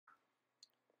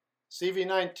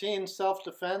CV19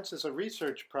 SelfDefense is a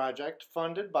research project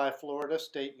funded by Florida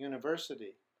State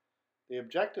University. The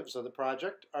objectives of the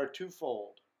project are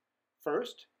twofold.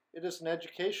 First, it is an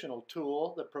educational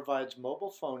tool that provides mobile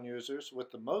phone users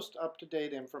with the most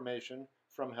up-to-date information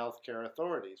from healthcare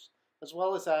authorities, as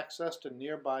well as access to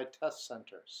nearby test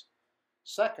centers.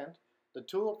 Second, the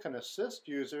tool can assist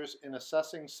users in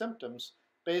assessing symptoms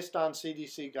based on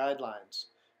CDC guidelines,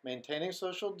 maintaining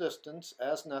social distance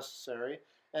as necessary,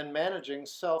 and managing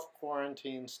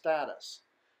self-quarantine status.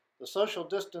 The social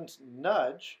distance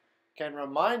nudge can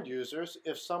remind users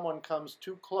if someone comes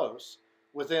too close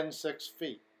within 6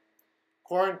 feet.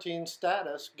 Quarantine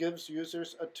status gives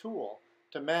users a tool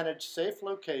to manage safe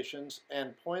locations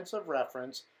and points of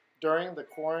reference during the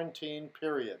quarantine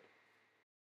period.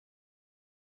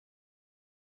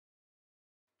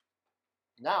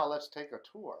 Now let's take a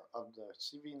tour of the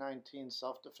CV19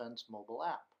 SelfDefense mobile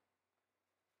app.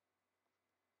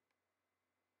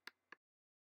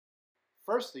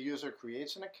 First, the user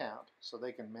creates an account so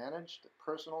they can manage the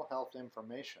personal health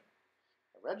information.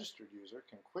 A registered user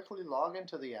can quickly log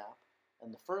into the app,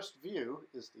 and the first view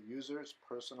is the user's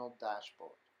personal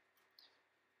dashboard.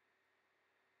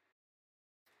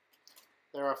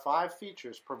 There are 5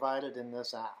 features provided in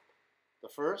this app. The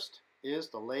first is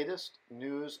the latest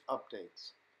news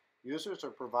updates. Users are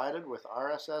provided with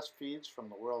RSS feeds from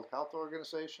the World Health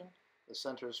Organization, the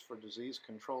Centers for Disease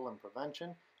Control and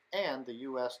Prevention, and the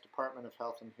U.S. Department of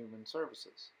Health and Human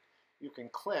Services. You can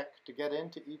click to get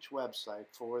into each website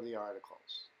for the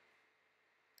articles.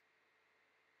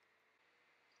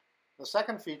 The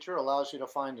second feature allows you to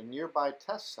find a nearby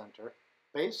test center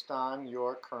based on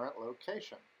your current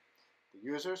location. The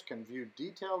users can view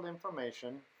detailed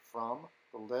information from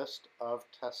the list of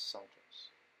test centers.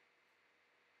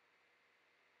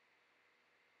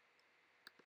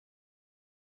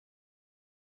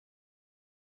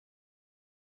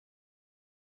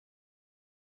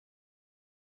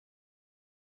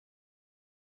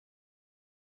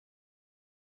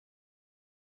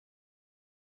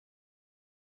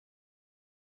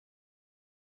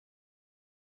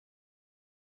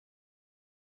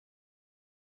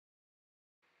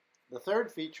 The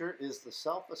third feature is the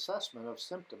self-assessment of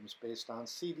symptoms based on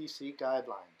CDC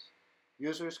guidelines.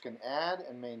 Users can add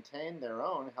and maintain their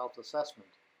own health assessment,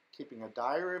 keeping a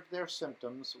diary of their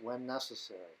symptoms when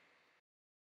necessary.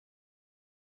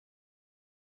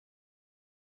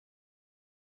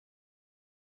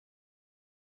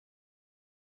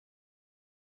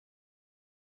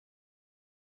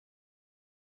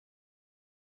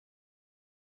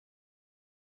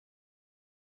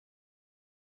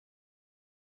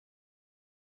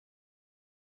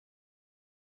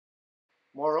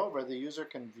 Moreover, the user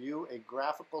can view a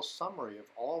graphical summary of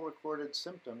all recorded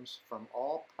symptoms from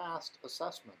all past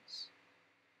assessments.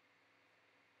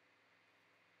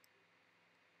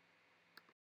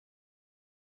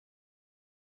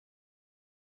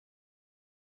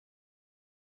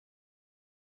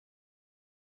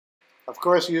 Of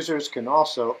course, users can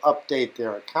also update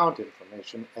their account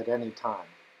information at any time.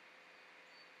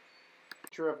 The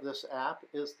feature of this app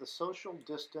is the social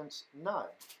distance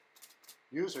nudge.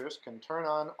 Users can turn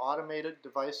on automated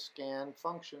device scan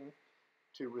function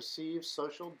to receive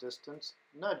social distance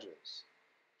nudges.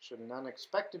 Should an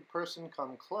unexpected person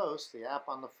come close, the app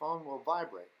on the phone will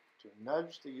vibrate to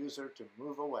nudge the user to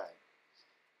move away.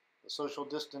 The social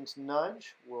distance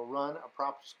nudge will run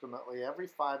approximately every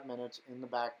 5 minutes in the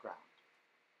background.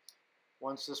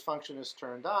 Once this function is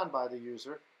turned on by the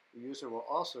user will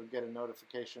also get a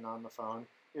notification on the phone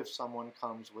if someone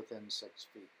comes within 6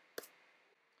 feet.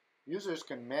 Users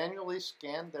can manually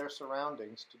scan their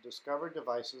surroundings to discover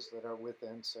devices that are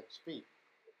within 6 feet.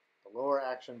 The lower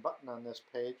action button on this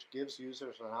page gives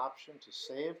users an option to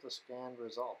save the scanned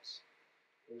results.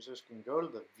 Users can go to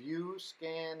the View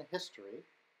Scan History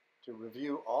to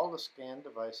review all the scanned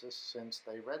devices since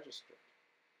they registered.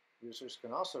 Users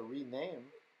can also rename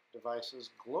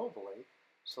devices globally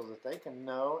so that they can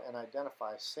know and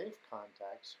identify safe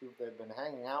contacts who they've been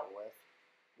hanging out with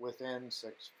within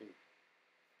 6 feet.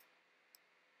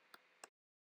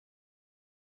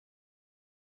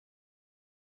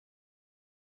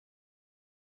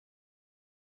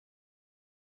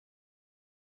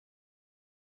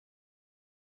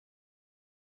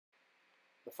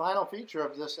 The final feature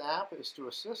of this app is to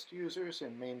assist users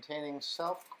in maintaining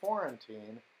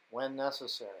self-quarantine when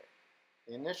necessary.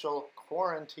 The initial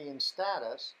quarantine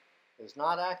status is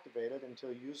not activated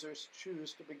until users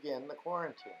choose to begin the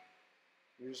quarantine.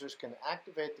 Users can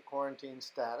activate the quarantine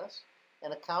status,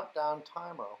 and a countdown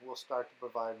timer will start to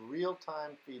provide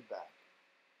real-time feedback.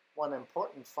 One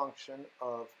important function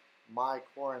of My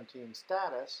Quarantine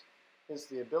Status is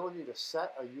the ability to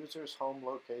set a user's home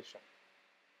location.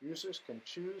 Users can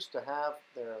choose to have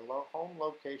their home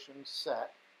locations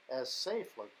set as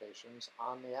safe locations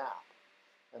on the app,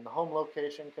 and the home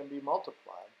location can be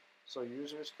multiplied so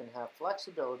users can have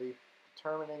flexibility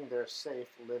determining their safe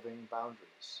living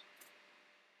boundaries.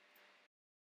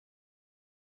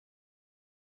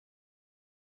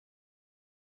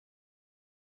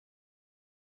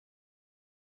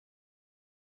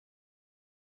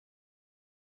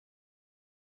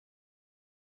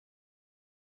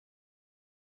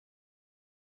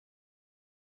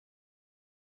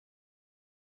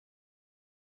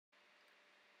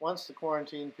 Once the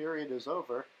quarantine period is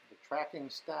over, the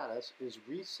tracking status is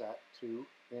reset to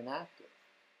inactive.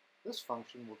 This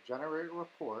function will generate a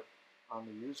report on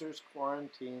the user's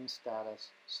quarantine status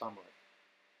summary.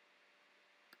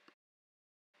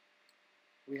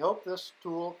 We hope this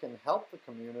tool can help the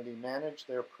community manage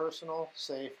their personal,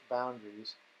 safe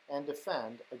boundaries and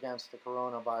defend against the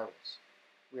coronavirus.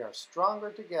 We are stronger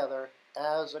together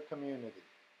as a community.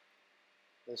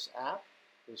 This app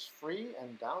is free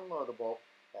and downloadable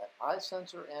at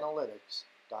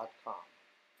isensoranalytics.com.